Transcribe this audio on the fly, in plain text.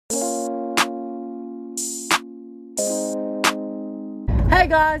Hey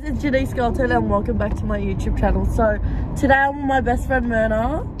guys, it's Janice Skelton and welcome back to my YouTube channel. So today I'm with my best friend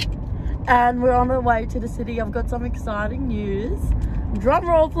Myrna and we're on our way to the city. I've got some exciting news. Drum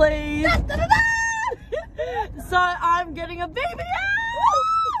roll please. So I'm getting a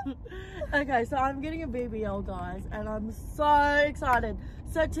BBL. Okay, so I'm getting a BBL guys and I'm so excited.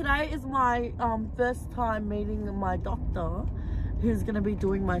 So today is my first time meeting my doctor who's gonna be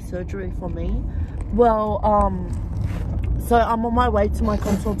doing my surgery for me. Well, so I'm on my way to my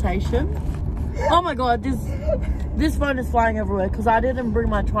consultation. Oh my god, this phone is flying everywhere because I didn't bring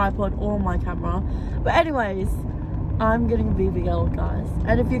my tripod or my camera. But anyways, I'm getting BBL guys.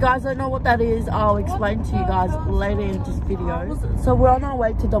 And if you guys don't know what that is, I'll explain to you guys later in this video. So we're on our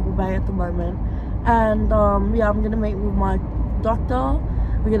way to Double Bay at the moment. And yeah, I'm gonna meet with my doctor.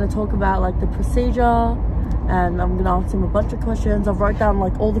 We're gonna talk about like the procedure. And I'm gonna ask him a bunch of questions. I've wrote down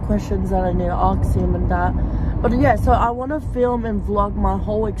like all the questions that I need to ask him and that. But yeah, so I want to film and vlog my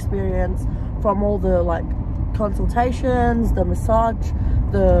whole experience from all the like consultations, the massage,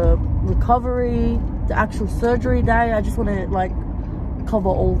 the recovery, the actual surgery day. I just want to like cover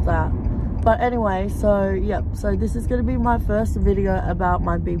all that. But anyway, so yeah, so this is going to be my first video about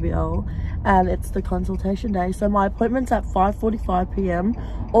my BBL and it's the consultation day. So my appointment's at 5:45 p.m.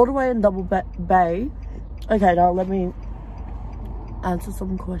 all the way in Double Bay. Okay, now let me answer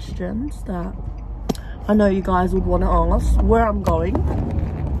some questions that I know you guys would want to ask. Where I'm going.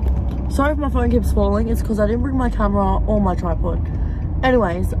 Sorry if my phone keeps falling. It's because I didn't bring my camera or my tripod.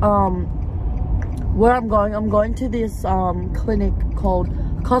 Anyways, where I'm going to this clinic called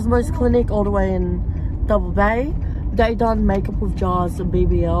Cosmos Clinic all the way in Double Bay. They done makeup with jars and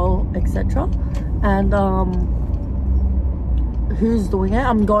BBL, etc. And who's doing it?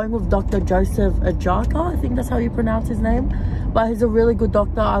 I'm going with Dr. Joseph Ajaka, I think that's how you pronounce his name. But he's a really good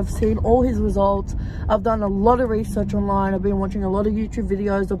doctor. I've seen all his results. I've done a lot of research online. I've been watching a lot of YouTube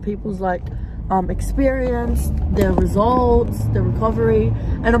videos of people's like experience, their results, their recovery.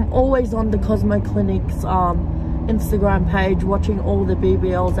 And I'm always on the Cosmo Clinic's Instagram page watching all the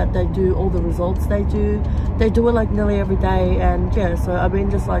BBLs that they do, all the results they do. They do it like nearly every day. And yeah, so I've been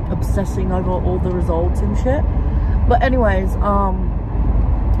just like obsessing over all the results and shit. But anyways,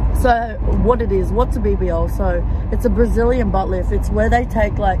 so what's a BBL? So it's a Brazilian butt lift. It's where they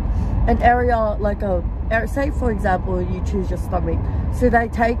take like an area, like say for example, you choose your stomach. So they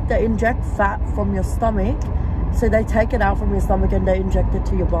inject fat from your stomach. So they take it out from your stomach and they inject it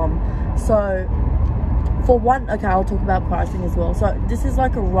to your bum. So for one, okay, I'll talk about pricing as well. So this is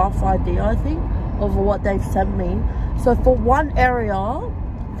like a rough idea, I think, of what they've sent me. So for one area,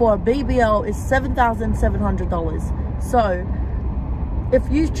 for a BBL is $7,700. So if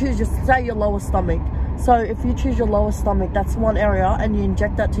you choose say your lower stomach, so if you choose your lower stomach, that's one area and you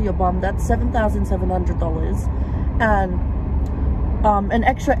inject that to your bum, that's $7,700. And an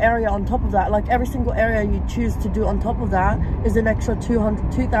extra area on top of that, like every single area you choose to do on top of that is an extra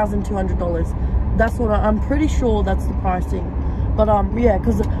 $2,200. That's what I'm pretty sure that's the pricing. But yeah,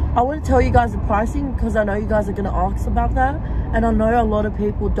 because I want to tell you guys the pricing because I know you guys are going to ask about that. And I know a lot of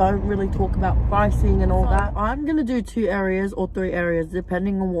people don't really talk about pricing and all that. I'm going to do 2 areas or 3 areas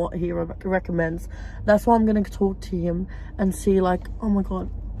depending on what he recommends. That's why I'm going to talk to him and see like, oh my god,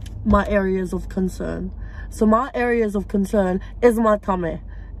 my areas of concern. So my areas of concern is my tummy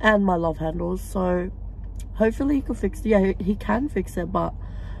and my love handles. So hopefully he can fix it. Yeah, he can fix it, but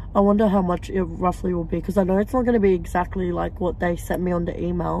I wonder how much it roughly will be because I know it's not going to be exactly like what they sent me on the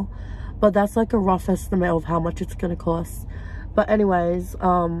email, but that's like a rough estimate of how much it's going to cost. But anyways,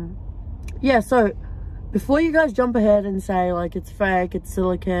 yeah, so before you guys jump ahead and say like it's fake, it's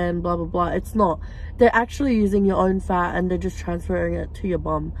silicone, blah blah blah, it's not. They're actually using your own fat and they're just transferring it to your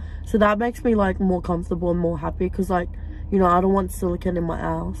bum. So that makes me like more comfortable and more happy because like, you know, I don't want silicone in my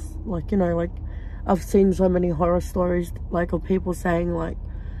ass. Like, you know, like I've seen so many horror stories like of people saying like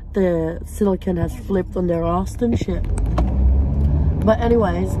the silicone has flipped on their ass and shit. But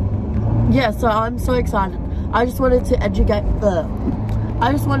anyways, yeah, so I'm so excited. I just wanted to educate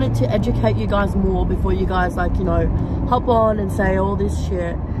you guys more before you guys like, you know, hop on and say all this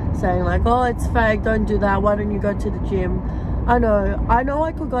shit, saying like, oh, it's fake, don't do that, why don't you go to the gym? I know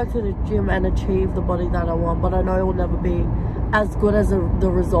I could go to the gym and achieve the body that I want, but I know it will never be as good as the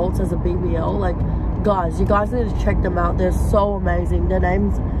results as a BBL. Like, guys, you guys need to check them out. They're so amazing. Their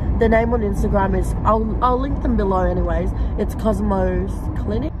name on Instagram is, I'll link them below anyways. It's Cosmos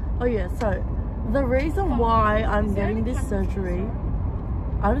Clinic. Oh yeah, so the reason why I'm getting this surgery,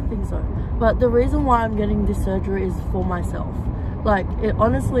 I don't think so, but the reason why I'm getting this surgery is for myself. Like, it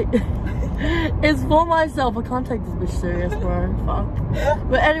honestly is for myself. I can't take this bitch serious, bro. Fuck.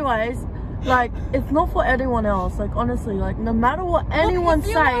 But anyways, Like, it's not for anyone else. Like, honestly, like, no matter what anyone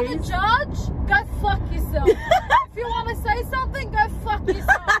says. If you want to judge, go fuck yourself. If you want to say something, go fuck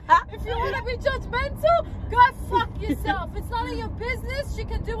yourself. If you want to be judgmental, go fuck yourself. It's none of your business. She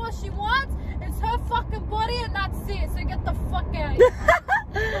can do what she wants. It's her fucking body and that's it. So get the fuck out of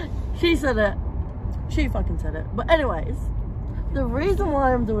here. She said it. She fucking said it. But anyways, the reason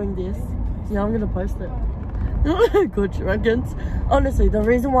why I'm doing this, yeah, I'm gonna post it. Good reckons. Honestly, the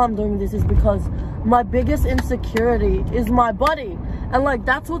reason why I'm doing this is because my biggest insecurity is my body, and like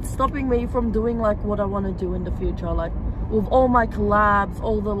that's what's stopping me from doing like what I want to do in the future. Like with all my collabs,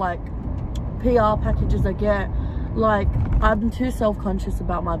 all the like PR packages I get, like I'm too self-conscious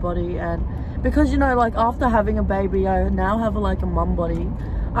about my body. And because, you know, like after having a baby, I now have like a mum body.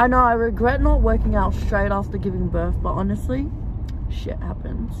 I know I regret not working out straight after giving birth, but honestly, shit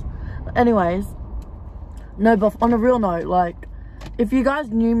happens. Anyways, no, but on a real note, like, if you guys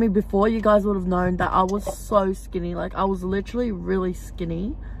knew me before, you guys would have known that I was so skinny. Like, I was literally really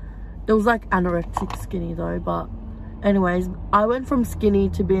skinny. It was like anorexic skinny though, but anyways, I went from skinny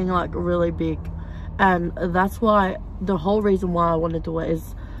to being like really big. And that's why, the whole reason why I want to do it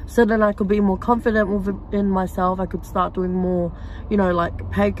is so that I could be more confident in myself. I could start doing more, you know, like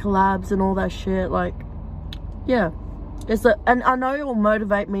paid collabs and all that shit. Like, yeah. And I know it will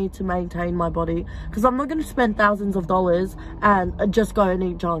motivate me to maintain my body, because I'm not going to spend thousands of dollars and just go and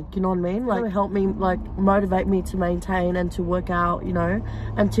eat junk, you know what I mean? Like, it will help me, like, motivate me to maintain and to work out, you know,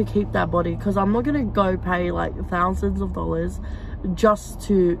 and to keep that body, because I'm not going to go pay like thousands of dollars just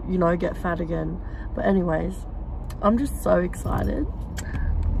to, you know, get fat again. But anyways, I'm just so excited.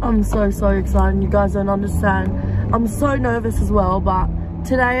 I'm so excited. You guys don't understand. I'm so nervous as well, but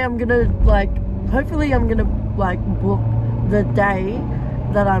today I'm gonna, like, hopefully I'm gonna like book the day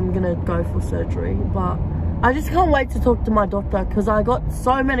that I'm gonna go for surgery. But I just can't wait to talk to my doctor, because I got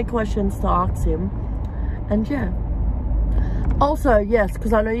so many questions to ask him. And yeah, also, yes,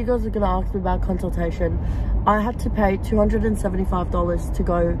 because I know you guys are gonna ask me about consultation. I had to pay $275 to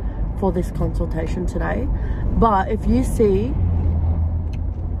go for this consultation today. But if you see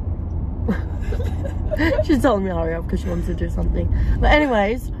she's telling me to hurry up because she wants to do something. But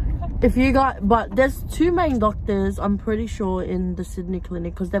anyways, if you got, but there's two main doctors, I'm pretty sure, in the Sydney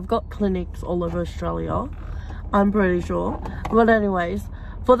clinic, because they've got clinics all over Australia, I'm pretty sure. But anyways,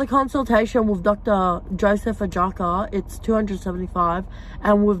 for the consultation with Dr. Joseph Ajaka, it's $275,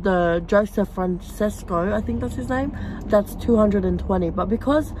 and with the Joseph Francesco, I think that's his name, that's $220. But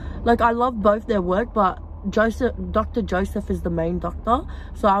because, like, I love both their work, but Dr. Joseph is the main doctor,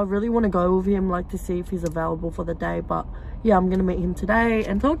 so I really want to go with him, like, to see if he's available for the day. But yeah, I'm gonna meet him today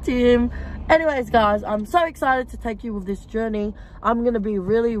and talk to him. Anyways, guys, I'm so excited to take you with this journey. I'm gonna be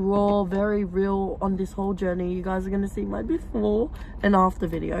really raw, very real on this whole journey. You guys are gonna see my before and after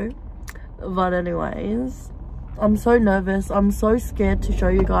video. But anyways, I'm so nervous. I'm so scared to show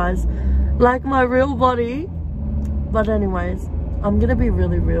you guys, like, my real body. But anyways, I'm gonna be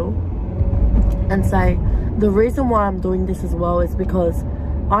really real and say the reason why I'm doing this as well is because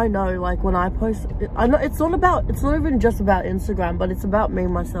I know, like, when I post, I know it's not even just about Instagram, but it's about me,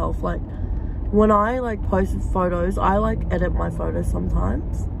 myself. Like, when I, like, post photos, I, like, edit my photos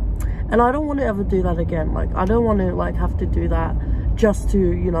sometimes, and I don't want to ever do that again. Like, I don't want to, like, have to do that just to,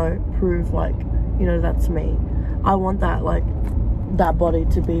 you know, prove, like, you know, that's me. I want that, like, that body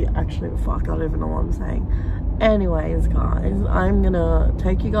to be actually, fuck, I don't even know what I'm saying. Anyways, guys, I'm gonna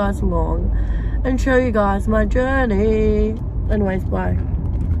take you guys along and show you guys my journey. Anyways, bye.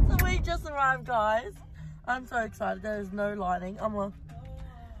 So we just arrived, guys. I'm so excited. There is no lighting. I'm gonna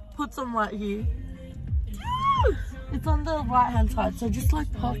put some light here. It's on the right hand side, so just,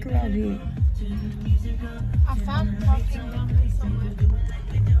 like, park around here. I found parking.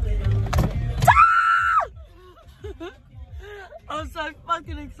 I'm so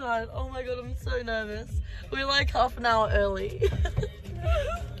fucking excited. Oh my god, I'm so nervous. We're like half an hour early.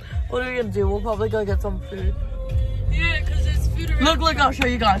 What are we gonna do? We'll probably go get some food. Yeah, because there's food around. Look, I'll show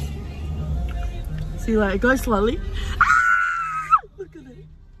you guys. See you later. Go slowly. Ah! Look at it.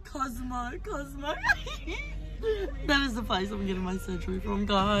 Cosmo. That is the place I'm getting my surgery from,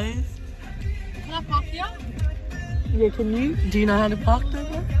 guys. Can I park here? Yeah, can you? Do you know how to park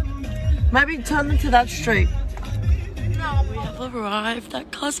there? Maybe turn into that street. No, we have arrived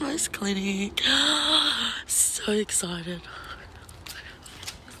at Cosmo's clinic. So excited.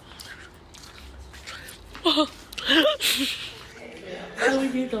 How are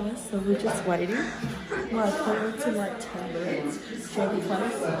you guys? So we're just waiting. My appointment's in like 10 minutes. Show the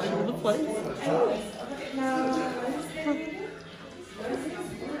place. Show the place.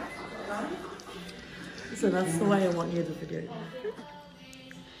 So that's the way I want you to video.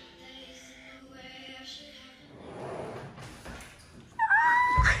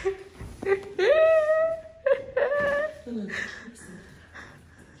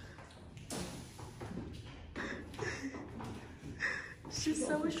 She's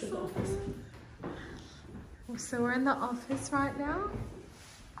so excited. So we're in the office right now.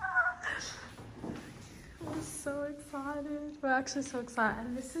 We're so excited. We're actually so excited.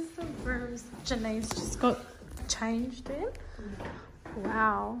 And this is the rooms Janae's just got changed in.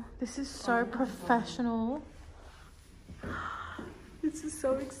 Wow, this is so professional. This is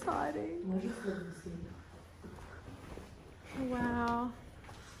so exciting. Wow.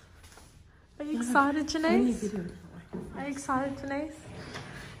 Are you excited, Janae? Are you excited, Janae?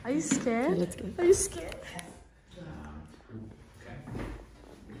 Are you scared? Let's go. Are you scared?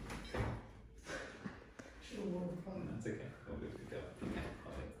 That's okay.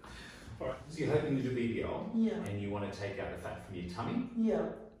 Alright, so you're hoping to do BBL. Yeah. And you want to take out the fat from your tummy. Yeah.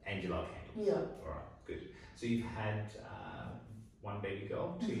 And you love candles. Yeah. Alright, good. So you've had one baby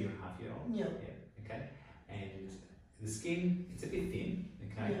girl, 2.5-year-old. Yeah. Okay. And the skin, it's a bit thin.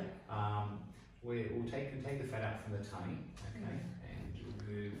 Okay. Yeah. We'll take the fat out from the tummy. Okay. And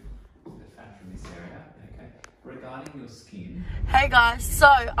remove the fat from this area. Okay. Regarding your skin. Hey guys, so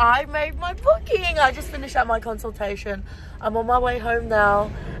I made my booking. I just finished at my consultation. I'm on my way home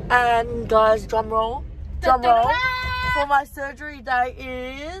now. And guys, drum roll. Drum roll. For my surgery day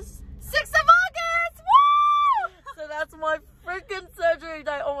is 6th of August. Woo! So that's my freaking surgery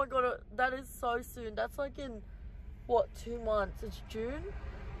day. Oh my god, that is so soon. That's like in what, 2 months? It's June,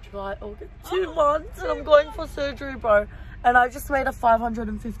 July, August. 2 months and I'm going for surgery, bro. And I just made a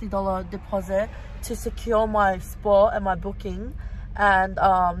 $550 deposit to secure my spot and my booking, and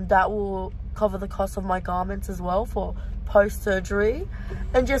that will cover the cost of my garments as well for post-surgery.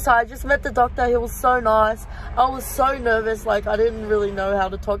 And I just met the doctor. He was so nice. I was so nervous, like I didn't really know how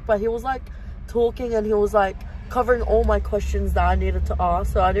to talk, but he was like talking and he was like covering all my questions that I needed to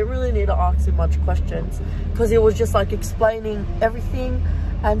ask. So I didn't really need to ask him much questions because he was just like explaining everything.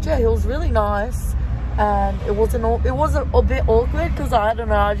 And yeah, he was really nice. And it wasn't a bit awkward because I don't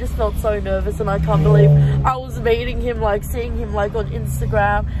know, I just felt so nervous, and I can't believe I was meeting him, like seeing him like on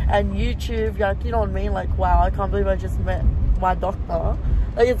Instagram and YouTube, like, you know what I mean, like wow, I can't believe I just met my doctor.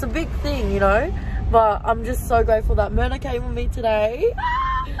 Like it's a big thing, you know. But I'm just so grateful that Myrna came with me today.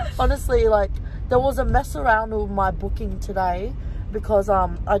 Honestly, like there was a mess around with my booking today because I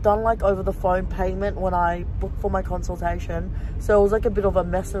done like over the phone payment when I booked for my consultation, so it was like a bit of a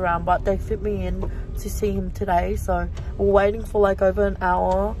mess around, but they fit me in to see him today. So we're waiting for like over an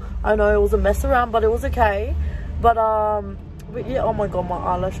hour. I know it was a mess around, but it was okay. But yeah, oh my god, my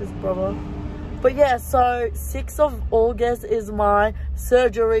eyelashes, brother. But yeah, so 6th of August is my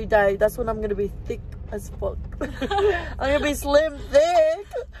surgery day. That's when I'm gonna be thick as fuck. I'm gonna be slim thick.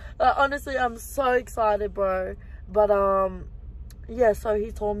 Honestly, I'm so excited, bro. But yeah, so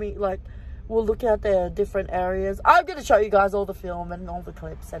he told me like we'll look at the different areas. I'm gonna show you guys all the film and all the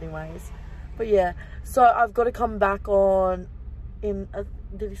clips anyways. But yeah, so I've got to come back on in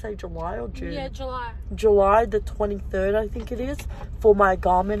did he say July or June? Yeah, July. July the 23rd, I think it is, for my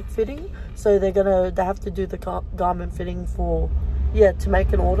garment fitting. So they have to do the garment fitting for, yeah, to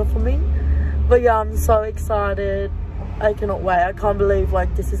make an order for me. But yeah, I'm so excited. I cannot wait. I can't believe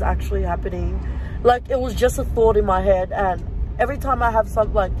like this is actually happening. Like it was just a thought in my head, and every time I have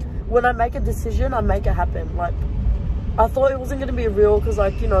something, like when I make a decision, I make it happen. Like I thought it wasn't going to be real because,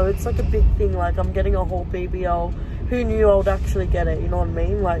 like, you know, it's like a big thing. Like I'm getting a whole BBL. Who knew I would actually get it, you know what I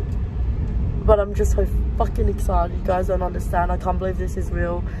mean? Like, but I'm just so fucking excited. You guys don't understand. I can't believe this is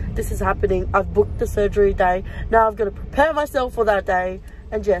real. This is happening. I've booked the surgery day. Now I've got to prepare myself for that day.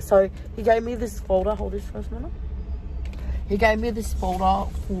 And yeah, so he gave me this folder. Hold this first minute. He gave me this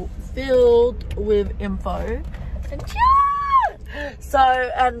folder filled with info. And yeah! So,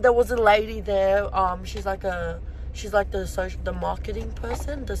 and there was a lady there. She's like the marketing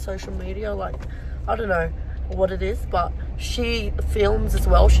person, the social media, like, I don't know what it is, but she films as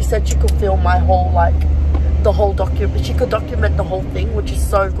well. She said she could film my whole, like, the whole document. She could document the whole thing, which is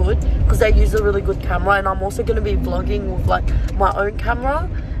so good because they use a really good camera. And I'm also going to be vlogging with like my own camera.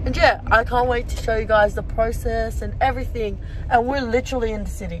 And yeah, I can't wait to show you guys the process and everything. And we're literally in the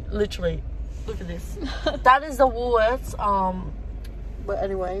city, literally. Look at this. That is the Woolworths. But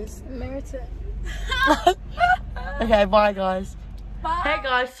anyways, Merited. okay, bye guys. Bye. Hey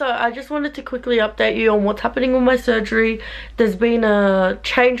guys, so I just wanted to quickly update you on what's happening with my surgery. There's been a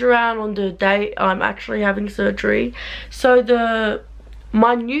change around on the date I'm actually having surgery. So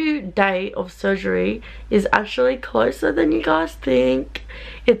my new day of surgery is actually closer than you guys think.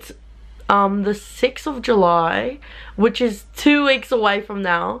 It's the 6th of July, which is 2 weeks away from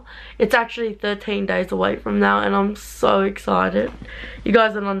now. It's actually 13 days away from now, and I'm so excited. You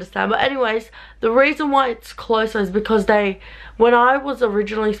guys don't understand. But anyways, the reason why it's closer is because when I was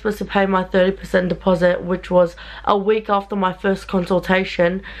originally supposed to pay my 30% deposit, which was a week after my first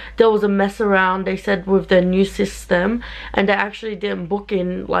consultation, there was a mess around, they said, with their new system, and they actually didn't book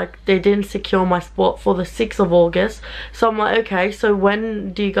in, like, they didn't secure my spot for the 6th of August. So I'm like, okay, so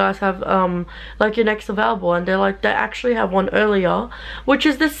when do you guys have, like, your next available? And they're like, they actually have one earlier, which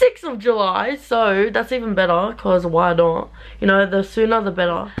is the 6th of July, so that's even better, because why not? You know, the sooner the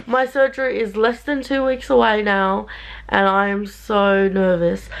better. My surgery is less than 2 weeks away now, and I am so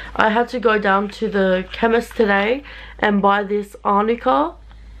nervous. I had to go down to the chemist today and buy this arnica.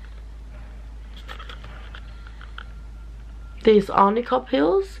 These arnica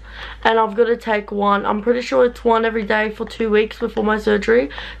pills, and I've got to take one. I'm pretty sure it's one every day for 2 weeks before my surgery.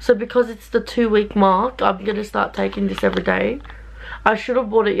 So because it's the 2-week mark, I'm going to start taking this every day. I should have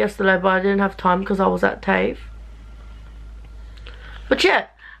bought it yesterday, but I didn't have time because I was at TAFE. But yeah.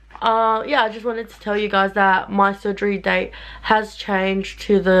 Yeah, I just wanted to tell you guys that my surgery date has changed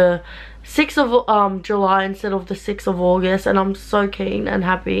to the 6th of July instead of the 6th of August, and I'm so keen and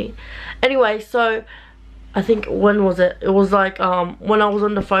happy. Anyway, so I think, when was it? It was like when I was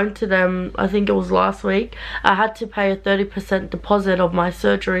on the phone to them, I think it was last week, I had to pay a 30% deposit of my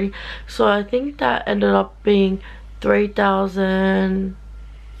surgery. So I think that ended up being 3,000.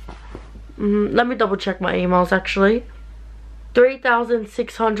 Let me double check my emails actually.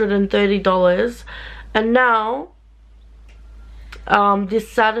 $3,630, and now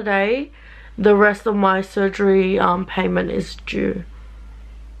this Saturday the rest of my surgery payment is due,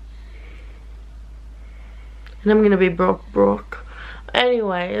 and I'm gonna be broke.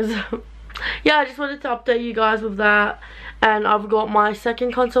 Anyways, yeah, I just wanted to update you guys with that. And I've got my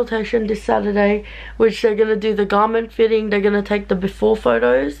second consultation this Saturday, which they're gonna do the garment fitting, they're gonna take the before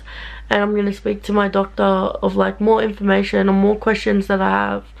photos, and I'm gonna speak to my doctor of like more information or more questions that I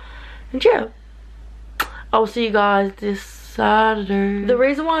have. And yeah, I'll see you guys this Saturday. The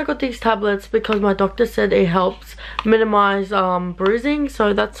reason why I got these tablets, because my doctor said it helps minimize bruising,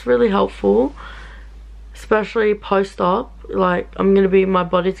 so that's really helpful, especially post-op. Like, my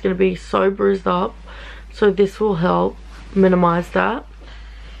body's gonna be so bruised up, so this will help minimize that.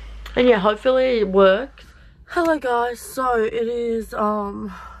 And yeah, hopefully it works. Hello guys, so it is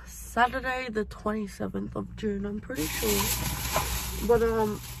Saturday the 27th of June, I'm pretty sure. But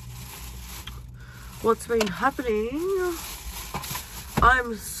what's been happening,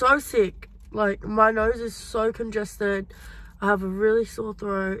 I'm so sick. Like, my nose is so congested, I have a really sore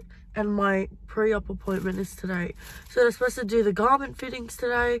throat, and my pre-op appointment is today. So they're supposed to do the garment fittings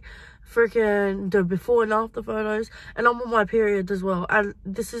today, freaking the before and after photos, and I'm on my period as well. And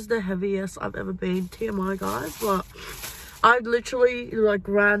this is the heaviest I've ever been, TMI guys, but I literally like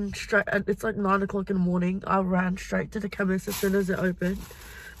ran straight, and it's like 9 o'clock in the morning. I ran straight to the chemist as soon as it opened.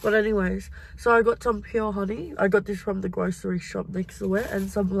 But anyways, so I got some pure honey. I got this from the grocery shop next to it, and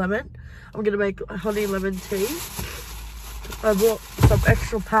some lemon. I'm gonna make honey lemon tea. I bought some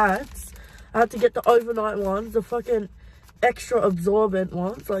extra pads. I had to get the overnight ones, the fucking extra absorbent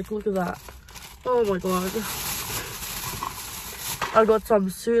ones. Like, look at that. Oh my god. I got some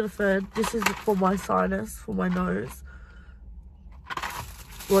Sudafed. This is for my sinus, for my nose.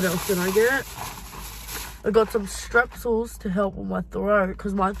 What else did I get? I got some Strepsils to help with my throat,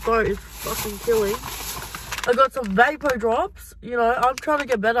 because my throat is fucking killing. I got some vapor drops. You know, I'm trying to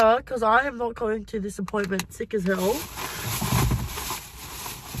get better, because I am not going to this appointment sick as hell.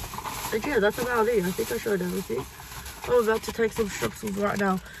 And yeah, that's about it. I think I showed everything. I'm about to take some Strepsils right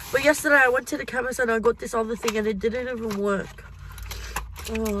now. But yesterday I went to the chemist and I got this other thing and it didn't even work.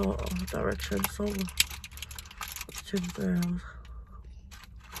 Oh, direction. So, let's check the house.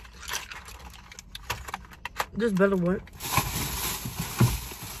 This better work.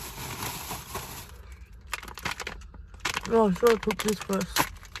 Oh, I should have put this first.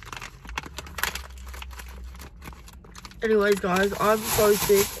 Anyways, guys, I'm so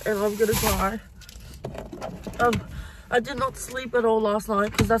sick and I'm gonna cry. I did not sleep at all last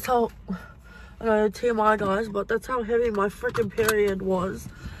night because that's how, I know, TMI guys, but that's how heavy my freaking period was.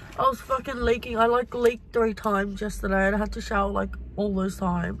 I was fucking leaking. I like leaked 3 times yesterday and I had to shower like all those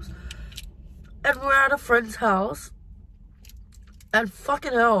times. And we're at a friend's house and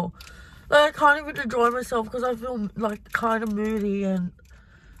fucking hell, like, I can't even enjoy myself because I feel like kind of moody and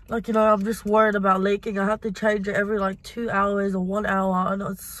like, you know, I'm just worried about leaking. I have to change it every like 2 hours or 1 hour and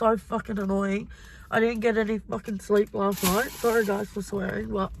it's so fucking annoying. I didn't get any fucking sleep last night. Sorry guys for swearing,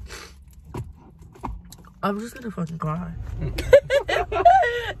 but I'm just gonna fucking cry.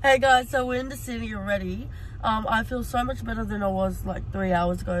 Hey guys, so we're in the city already. I feel so much better than I was like 3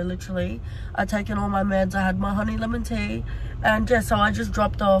 hours ago, literally. I'd taken all my meds, I had my honey lemon tea, and yeah, so I just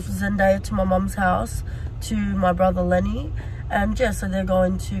dropped off Zendaya to my mum's house to my brother Lenny, and yeah, so they're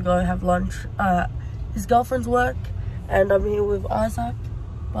going to go have lunch at his girlfriend's work, and I'm here with Isaac.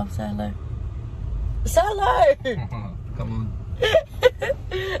 Bob, say hello. Say hello! Come on.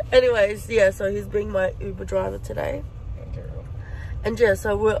 Anyways, yeah, so he's being my Uber driver today. And yeah,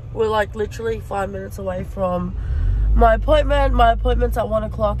 so we're like literally 5 minutes away from my appointment. My appointment's at 1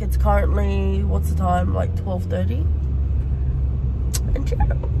 o'clock. It's currently, what's the time? Like 12:30. And yeah.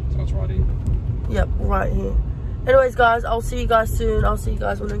 Sounds right here. Yep, right here. Anyways, guys, I'll see you guys soon. I'll see you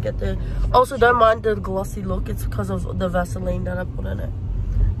guys when I get there. Also, don't mind the glossy look. It's because of the Vaseline that I put in it.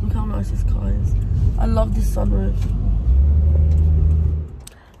 Look how nice this car is. I love this sunroof.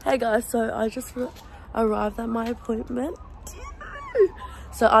 Hey guys, so I just arrived at my appointment.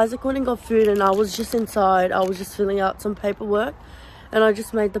 So Isaac went and got food and I was just inside. I was just filling out some paperwork and I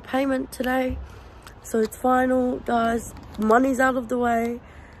just made the payment today. So it's final, guys. Money's out of the way.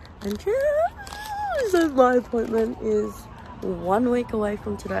 And yeah, so my appointment is 1 week away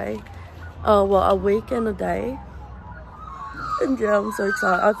from today. Well, a week and a day. And yeah, I'm so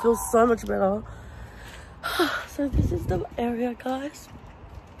excited. I feel so much better. So this is the area, guys.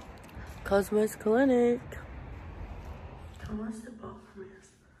 Cosmos Clinic. Come on, step up for me.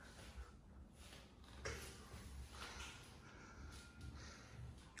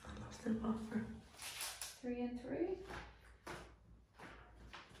 I love step up for 3 and 3.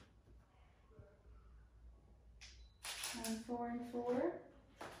 And 4 and 4.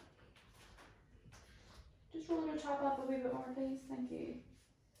 Just roll your top up a wee bit more, please. Thank you.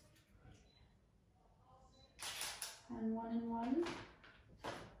 And 1 and 1.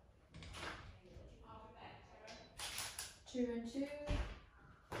 2 and 2.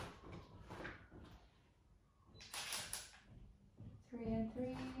 3 and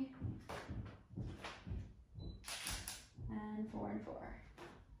 3. And 4 and 4.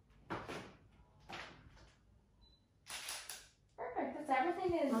 Perfect. That's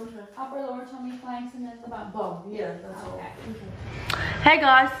everything. Is okay. Upper, lower tummy, flanks, and then the bum. Bum, yeah, that's all. Okay. Hey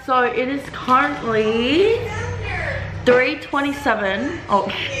guys, so it is currently 3:27.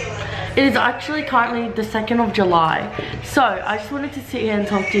 Oh, it is actually currently the 2nd of July. So I just wanted to sit here and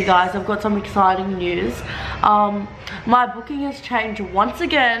talk to you guys. I've got some exciting news. My booking has changed once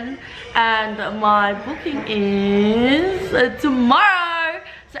again, and my booking is tomorrow.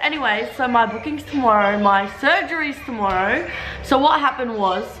 So anyway, so my booking's tomorrow, my surgery's tomorrow. So what happened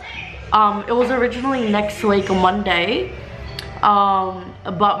was, it was originally next week on Monday.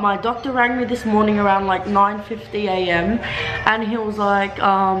 But my doctor rang me this morning around like 9:50 a.m. and he was like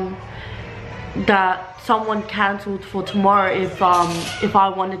that someone cancelled for tomorrow if I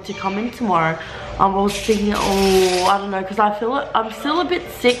wanted to come in tomorrow. I was thinking, oh, I don't know, because I feel I'm still a bit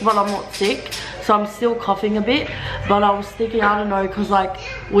sick, but I'm not sick, so I'm still coughing a bit. But I was thinking, I don't know, because like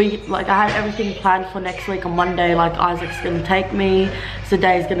I had everything planned for next week on Monday. Like Isaac's gonna take me,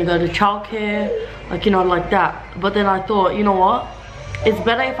 Zenday's gonna go to childcare, like, you know, like that. But then I thought, you know what, it's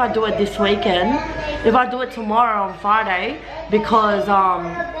better if I do it this weekend, if I do it tomorrow on Friday, because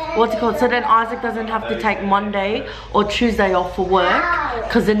what's it called, so then Isaac doesn't have to take Monday or Tuesday off for work,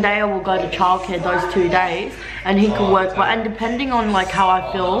 because Zendaya will go to childcare those 2 days and he can work. But and depending on like how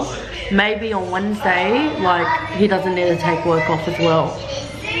I feel, maybe on Wednesday like he doesn't need to take work off as well.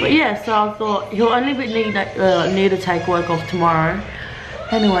 But yeah, so I thought he'll only need to take work off tomorrow.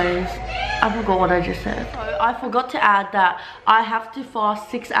 Anyways, I forgot what I just said. So I forgot to add that I have to fast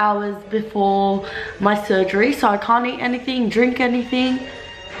 6 hours before my surgery, so I can't eat anything, drink anything,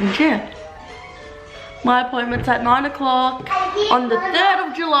 and yeah. My appointment's at 9 o'clock on the 3rd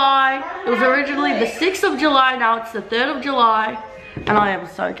of July. It was originally the 6th of July, now it's the 3rd of July, and I am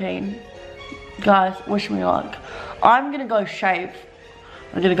so keen. Guys, wish me luck. I'm gonna go shave.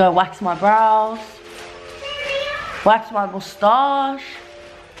 I'm gonna go wax my brows, wax my moustache.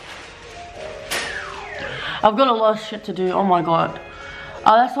 I've got a lot of shit to do, oh my god.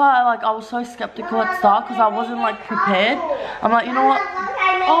 That's why I was so skeptical at start, because I wasn't like prepared. I'm like, you know what?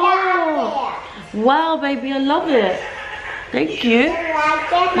 Oh, wow baby, I love it. Thank you.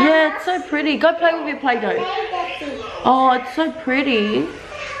 Yeah, it's so pretty. Go play with your Play-Doh. Oh, it's so pretty.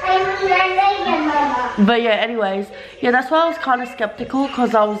 But yeah, anyways, yeah, that's why I was kind of skeptical,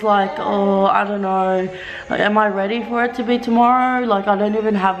 because I was like, oh, I don't know, like, am I ready for it to be tomorrow? Like, I don't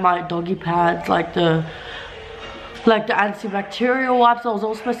even have my doggy pads, like the antibacterial wipes. I was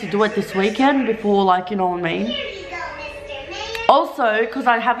all supposed to do it this weekend before, like, you know what I mean. Also, because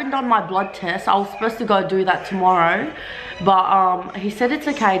I haven't done my blood test, I was supposed to go do that tomorrow, but he said it's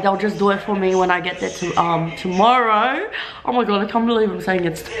okay, they'll just do it for me when I get there tomorrow. Oh my god, I can't believe I'm saying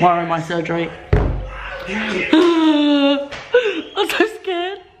it's tomorrow, my surgery. I'm so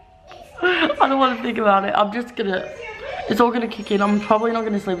scared. I don't want to think about it. I'm just gonna, it's all gonna kick in. I'm probably not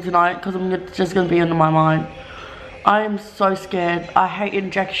gonna sleep tonight because it's just gonna be under my mind. I am so scared. I hate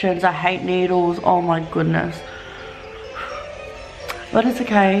injections, I hate needles, oh my goodness. But it's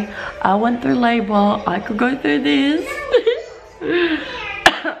okay. I went through labor. I could go through this.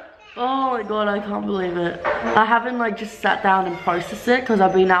 Oh my god, I can't believe it. I haven't like just sat down and processed it because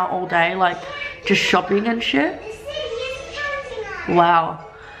I've been out all day like just shopping and shit. Wow.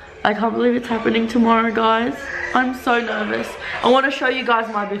 I can't believe it's happening tomorrow, guys. I'm so nervous. I want to show you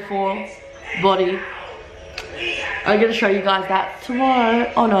guys my before body. I'm going to show you guys that tomorrow.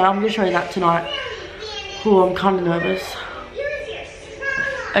 Oh no, I'm going to show you that tonight. Oh, I'm kind of nervous.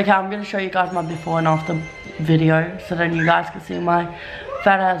 Okay, I'm going to show you guys my before and after video so then you guys can see my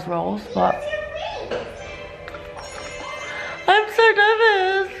fat ass rolls, but I'm so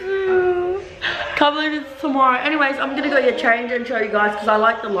nervous. Can't believe it's tomorrow. Anyways, I'm going to go get changed and show you guys because I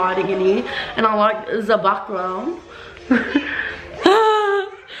like the lighting in here and I like the background.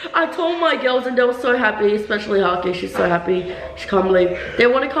 I told my girls and they were so happy, especially Haki. She's so happy. She can't believe. They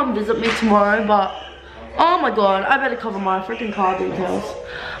want to come visit me tomorrow, but oh my god, I better cover my freaking car details.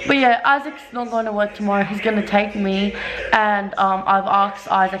 But yeah, Isaac's not going to work tomorrow. He's going to take me. And I've asked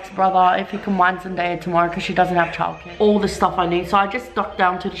Isaac's brother if he can wind Zendaya tomorrow because she doesn't have childcare. All the stuff I need. So I just stuck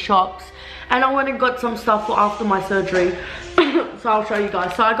down to the shops. And I went and got some stuff for after my surgery. So I'll show you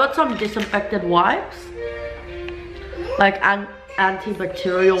guys. So I got some disinfected wipes. Like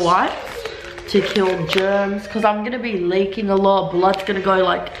antibacterial wipes to kill germs. Because I'm going to be leaking a lot. Blood's going to go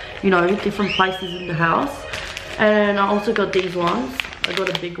like, you know, different places in the house. And I also got these ones. I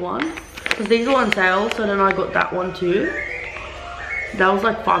got a big one. Because these were on sale. So then I got that one too. That was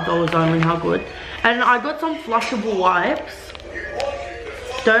like $5 only. How good. And I got some flushable wipes.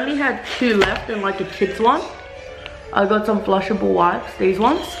 They only had 2 left and like a kid's one. I got some flushable wipes. These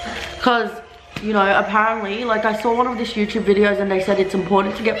ones. Because, you know, apparently, like I saw one of these YouTube videos and they said it's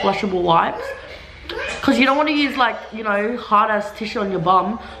important to get flushable wipes. Because you don't want to use like, you know, hard ass tissue on your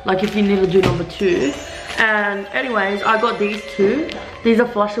bum. Like if you need to do number 2. And anyways, I got these 2. These are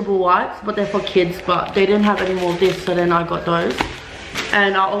flushable wipes, but they're for kids. But they didn't have any more of this, so then I got those.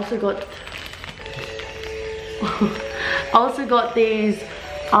 And I also got... I also got these...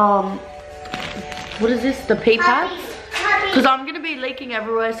 what is this? The pee pads? Because I'm going to be leaking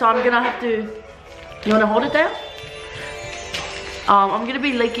everywhere, so I'm going to have to... You want to hold it there? I'm going to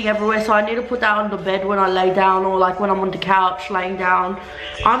be leaking everywhere, so I need to put that on the bed when I lay down or like when I'm on the couch laying down.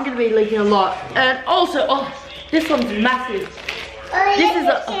 I'm going to be leaking a lot. And also, oh, this one's massive. This is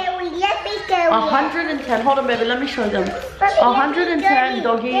a 110. Hold on, baby, let me show them. 110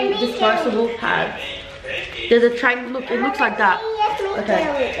 doggy disposable pads. There's a train. Look, it looks like that.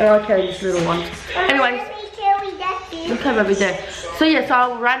 Okay, and I'll carry this little one. Anyways. Okay, baby, there. So yeah, so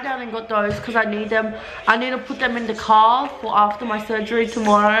I ran down and got those because I need them. I need to put them in the car for after my surgery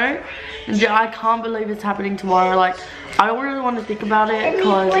tomorrow. And I can't believe it's happening tomorrow. Like, I don't really want to think about it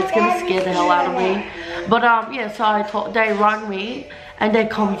because it's gonna scare the hell out of me. But yeah, so they rang me and they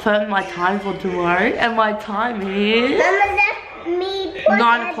confirmed my time for tomorrow, and my time is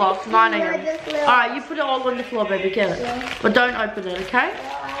 9 o'clock, 9 a.m. Alright, you put it all on the floor, baby, get it. But don't open it, okay?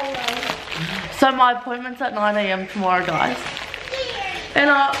 So my appointment's at 9 a.m. tomorrow, guys. And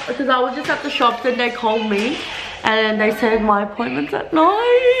because I was just at the shops and they called me and they said my appointment's at 9.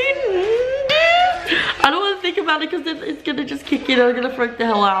 I don't want to think about it because it's going to just kick in. I'm going to freak the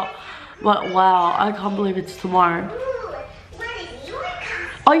hell out. But wow, I can't believe it's tomorrow.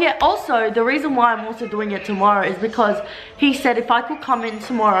 Oh yeah, also the reason why I'm also doing it tomorrow is because he said if I could come in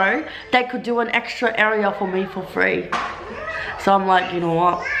tomorrow, they could do an extra area for me for free. So I'm like, you know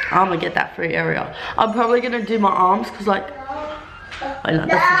what, I'm gonna get that free area. I'm probably gonna do my arms because like, I know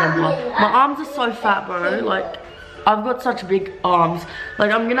that's the jumper. My arms are so fat, bro. Like, I've got such big arms.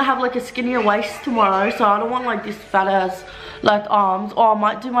 Like, I'm gonna have like a skinnier waist tomorrow, so I don't want like this fat ass like arms. Or I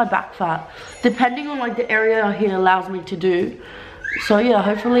might do my back fat, depending on like the area he allows me to do. So yeah,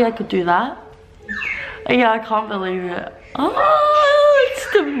 hopefully I could do that. Yeah, I can't believe it. Oh,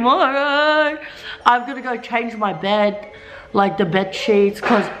 it's tomorrow. I'm gonna go change my bed, like the bed sheets,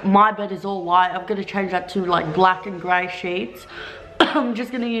 because my bed is all white. I'm gonna change that to like black and grey sheets. I'm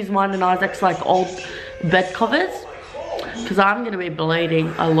just gonna use mine and Isaac's like old bed covers, because I'm gonna be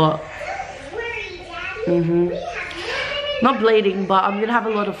bleeding a lot. Not bleeding, but I'm gonna have a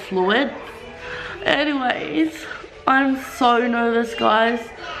lot of fluid. Anyways, I'm so nervous, guys.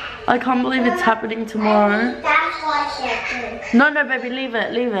 I can't believe it's happening tomorrow. No, baby, leave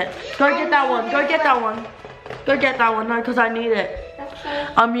it, leave it. Go get that one, go get that one. Go get that one, no, because I need it. Okay.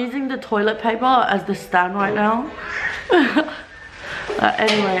 I'm using the toilet paper as the stand right now.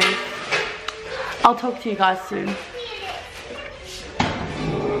 Anyways, I'll talk to you guys soon.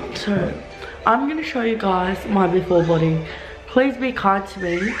 So, I'm going to show you guys my before body. Please be kind to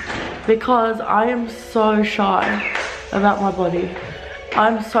me because I am so shy about my body.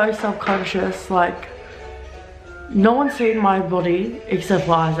 I'm so self-conscious, like, no one's seen my body except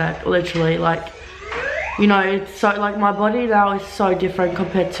for Isaac, literally, like, you know, it's so, like, my body now is so different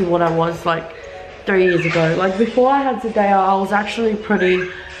compared to what I was, like, 3 years ago. Like, before I had Zendaya, I was actually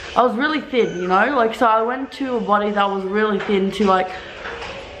I was really thin, you know, like, so I went to a body that was really thin to, like,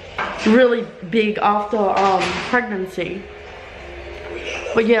 really big after, pregnancy.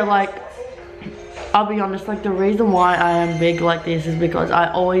 But yeah, like, I'll be honest, like, the reason why I am big like this is because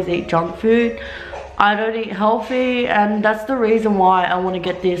I always eat junk food. I don't eat healthy, and that's the reason why I want to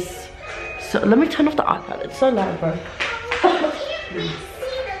get this. So let me turn off the iPad, it's so loud, bro.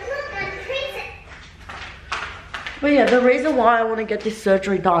 But yeah, the reason why I want to get this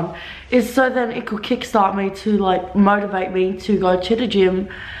surgery done is so then it could kickstart me to, like, motivate me to go to the gym.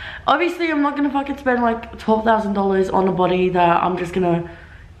 Obviously, I'm not going to fucking spend, like, $12,000 on a body that I'm just going to,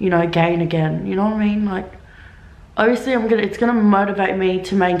 you know, gain again. You know what I mean? Like, obviously, it's going to motivate me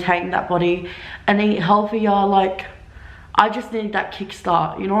to maintain that body and eat healthier. Like, I just need that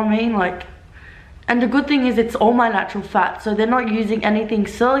kickstart. You know what I mean? Like, and the good thing is it's all my natural fat. So they're not using anything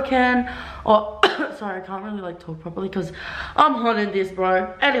silicone or... Sorry, I can't really, like, talk properly because I'm hot in this,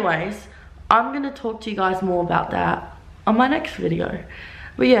 bro. Anyways, I'm going to talk to you guys more about that on my next video.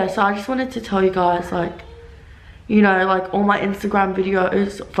 But yeah, so I just wanted to tell you guys, like, you know, like, all my Instagram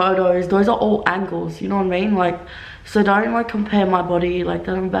videos, photos, those are all angles, you know what I mean? Like, so don't, like, compare my body, like,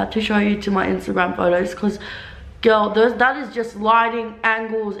 that I'm about to show you to my Instagram photos, because, girl, that is just lighting,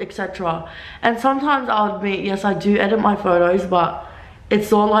 angles, etc. And sometimes I'll admit, yes, I do edit my photos, but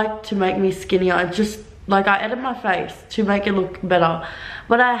it's all, like, to make me skinnier. It's just, like, I edit my face to make it look better.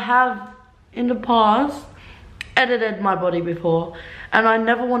 But I have, in the past, edited my body before, and I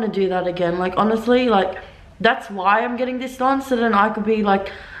never want to do that again. Like, honestly, like, that's why I'm getting this done, so then I could be,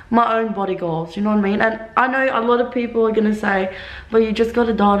 like, my own body goals, you know what I mean? And I know a lot of people are gonna say, but you just got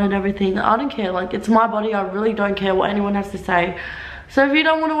it done and everything. I don't care, like, it's my body. I really don't care what anyone has to say. So if you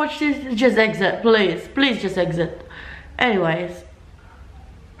don't want to watch this, just exit, please just exit. Anyways,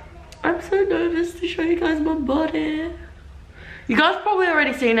 I'm so nervous to show you guys my body. You guys probably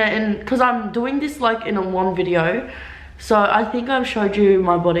already seen it because I'm doing this, like, in a one video. So I think I've showed you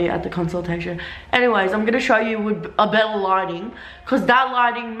my body at the consultation. Anyways, I'm going to show you with a better lighting, because that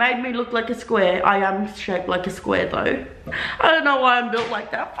lighting made me look like a square. I am shaped like a square though. I don't know why I'm built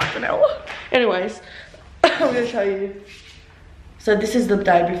like that, fucking hell. Anyways, I'm going to show you. So this is the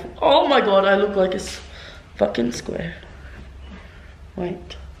day before. Oh my god, I look like a fucking square.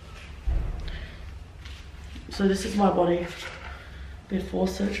 Wait. So this is my body before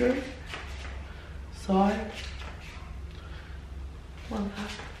surgery. Side.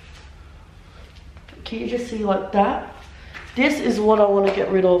 Can you just see like that? This is what I want to get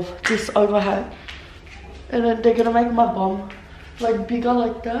rid of, this overhang. And then they're gonna make my bum like bigger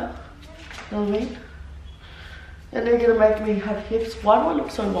like that, you know what I mean? And they're gonna make me have hips. Why do I look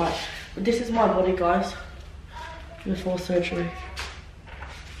so white? But this is my body, guys, before surgery.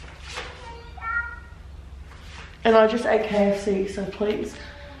 And I just ate KFC, so please.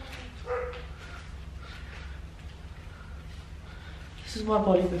 This is my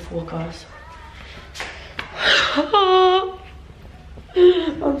body before, guys.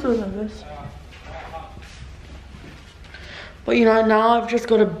 I'm so nervous. But you know, now I've just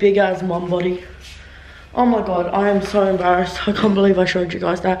got a big ass mum body. Oh my god, I am so embarrassed. I can't believe I showed you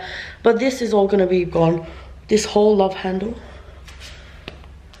guys that. But this is all gonna be gone. This whole love handle.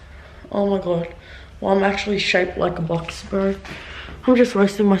 Oh my god. Well, I'm actually shaped like a box, bro. I'm just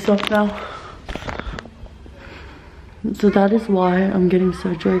roasting myself now. So that is why I'm getting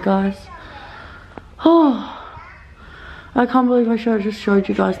surgery, guys. Oh, I can't believe I just showed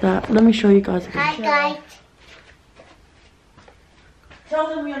you guys that. Let me show you guys again. Hi guys.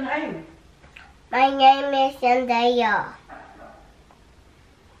 Tell them your name. My name is Zendaya.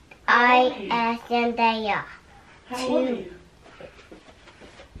 I am Zendaya. How old are you?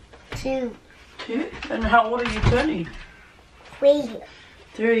 2. 2? And how old are you turning? 3.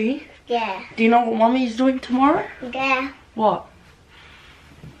 3? Yeah. Do you know what Mummy's doing tomorrow? Yeah. What?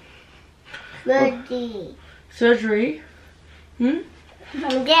 Surgery. Surgery? Hmm?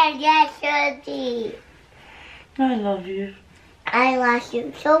 Yeah, surgery. I love you. I love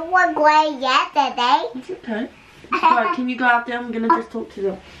you. So we're going yesterday. It's okay. Alright, can you go out there? I'm gonna just talk to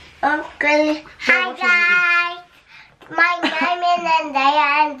them. Okay. Hi guys. My name is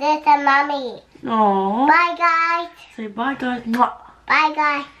Zendaya and this is Mommy. Aww. Bye guys. Say bye, guys. Mwah. Bye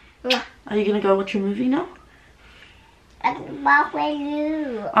guys. Mwah. Are you gonna go watch a movie now? What will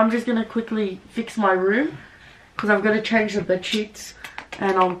you? I'm just gonna quickly fix my room because I've got to change the bed sheets,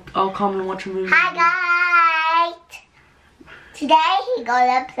 and I'll come and watch a movie. Hi guys. Today he's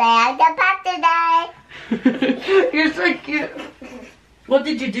gonna play on the park today. You're so cute. What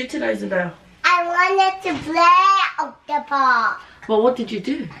did you do today, Zadell? I wanted to play on the park. Well, what did you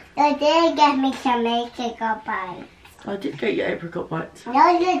do? You did get me some apricot bites. I did get your apricot bites.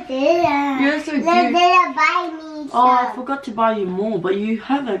 No, you didn't. You're so cute. You didn't buy me some. Oh, I forgot to buy you more, but you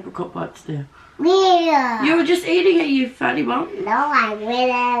have apricot bites there. Yeah. You were just eating it, you fatty bum. No, I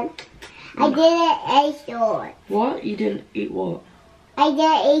didn't. I didn't eat yours. What? You didn't eat what? I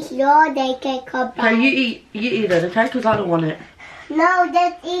didn't eat yours apricot bites. Okay, you eat it, okay? Because I don't want it. No,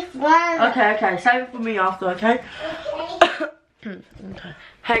 just eat one. Okay, save it for me after, okay? Okay.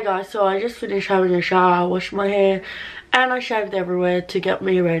 Hey guys, so I just finished having a shower, I washed my hair, and I shaved everywhere to get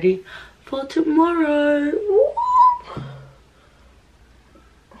me ready for tomorrow. Woo!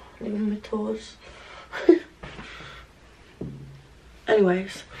 Look at my toes.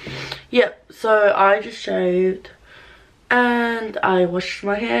 Anyways, yep, so I just shaved and I washed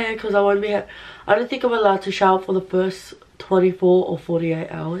my hair because I won't be I don't think I'm allowed to shower for the first 24 or 48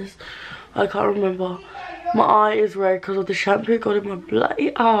 hours. I can't remember. My eye is red because of the shampoo got in my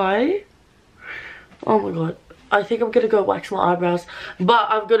bloody eye. Oh my god. I think I'm gonna go wax my eyebrows,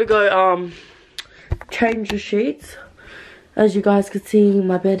 but I've got to go change the sheets. As you guys can see,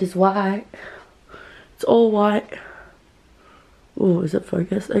 my bed is white. It's all white. Oh, is it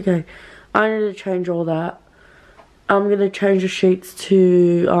focused? Okay, I need to change all that. I'm gonna change the sheets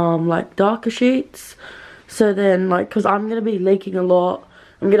to like darker sheets, so then like, because I'm gonna be leaking a lot,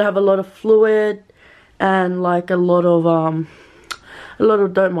 I'm gonna have a lot of fluid and like a lot of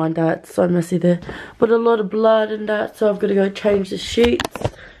don't mind that, it's so messy there, but a lot of blood and that, so I've got to go change the sheets.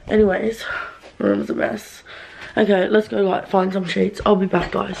 Anyways, my room's a mess. Okay, let's go like find some sheets. I'll be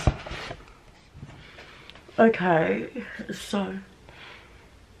back, guys. Okay, so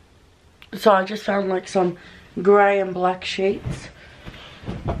I just found like some grey and black sheets.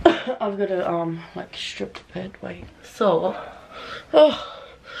 I've got to like strip the bed. Wait, so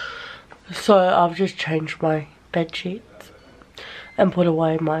I've just changed my bed sheets and put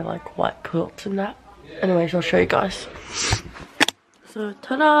away my like white quilts and that. Anyways, I'll show you guys. So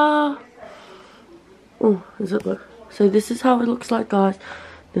ta-da! Oh, is it look? So this is how it looks like, guys.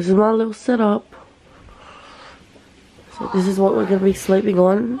 This is my little setup. So this is what we're gonna be sleeping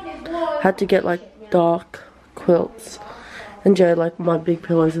on. Had to get like dark quilts. And Jay, like my big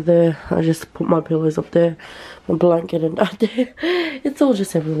pillows are there. I just put my pillows up there, my blanket and out there. It's all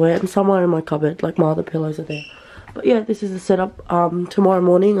just everywhere, and somewhere in my cupboard, like my other pillows are there. But yeah, this is the setup. Tomorrow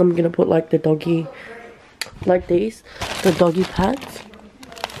morning I'm gonna put like the doggy, like these, the doggy pads.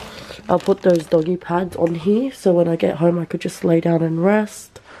 I'll put those doggy pads on here, so when I get home I could just lay down and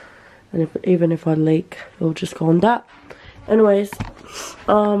rest. And even if I leak, it'll just go on that. Anyways,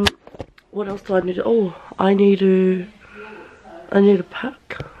 what else do I need to, oh, I need to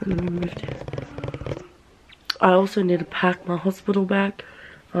pack. Let me move this. I also need to pack my hospital bag.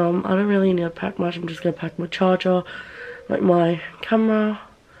 I don't really need to pack much. I'm just gonna pack my charger, like my camera,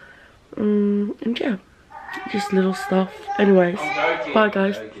 and yeah, just little stuff. Anyways, bye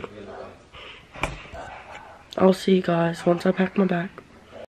guys. I'll see you guys once I pack my bag.